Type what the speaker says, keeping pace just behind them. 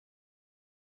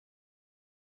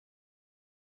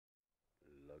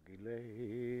Lucky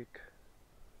Lake,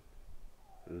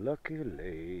 Lucky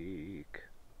Lake,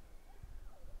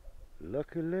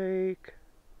 Lucky Lake,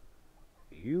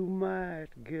 you might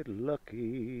get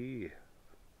lucky.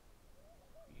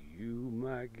 You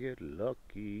might get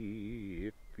lucky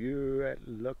if you're at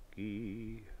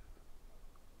Lucky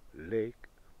Lake.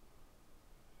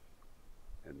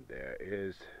 And there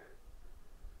is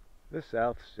the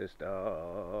South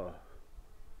Sister.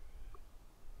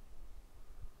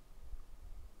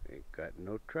 Ain't got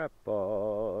no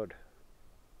tripod,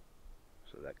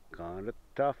 so that kinda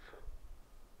tough.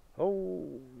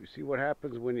 Oh, you see what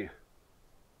happens when you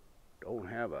don't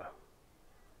have a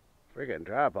friggin'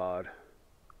 tripod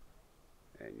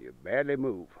and you barely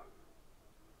move.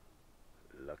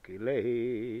 Lucky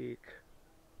Lake,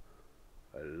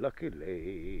 a Lucky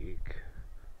Lake.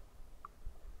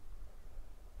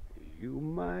 You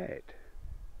might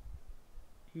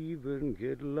even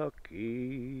get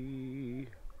lucky.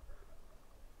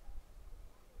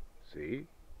 See,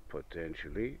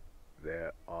 potentially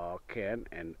there can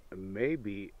and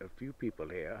maybe a few people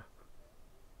here,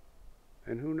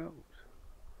 and who knows?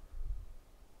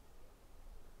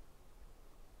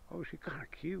 Oh, she's kind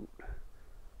of cute.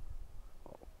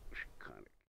 Oh, she's kind of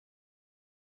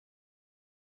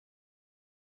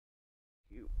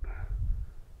cute.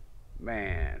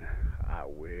 Man, I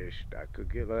wished I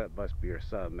could get that. Must be her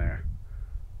son there.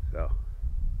 So,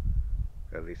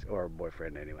 at least, or her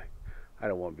boyfriend anyway. I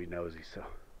don't want to be nosy, so.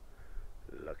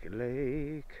 Lucky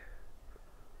Lake,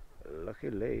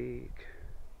 Lucky Lake.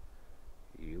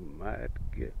 You might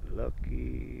get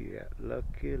lucky at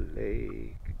Lucky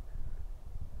Lake.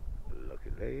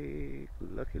 Lucky Lake,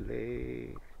 Lucky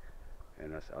Lake.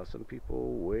 And I saw some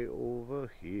people way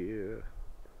over here.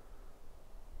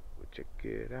 We'll check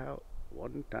it out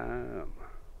one time.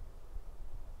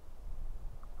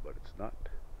 But it's not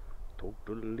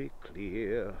totally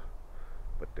clear.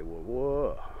 But they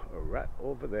were right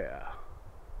over there.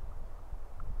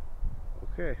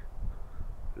 Okay.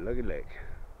 Lucky Lake.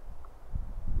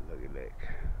 Lucky Lake.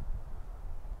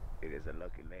 It is a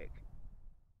lucky lake.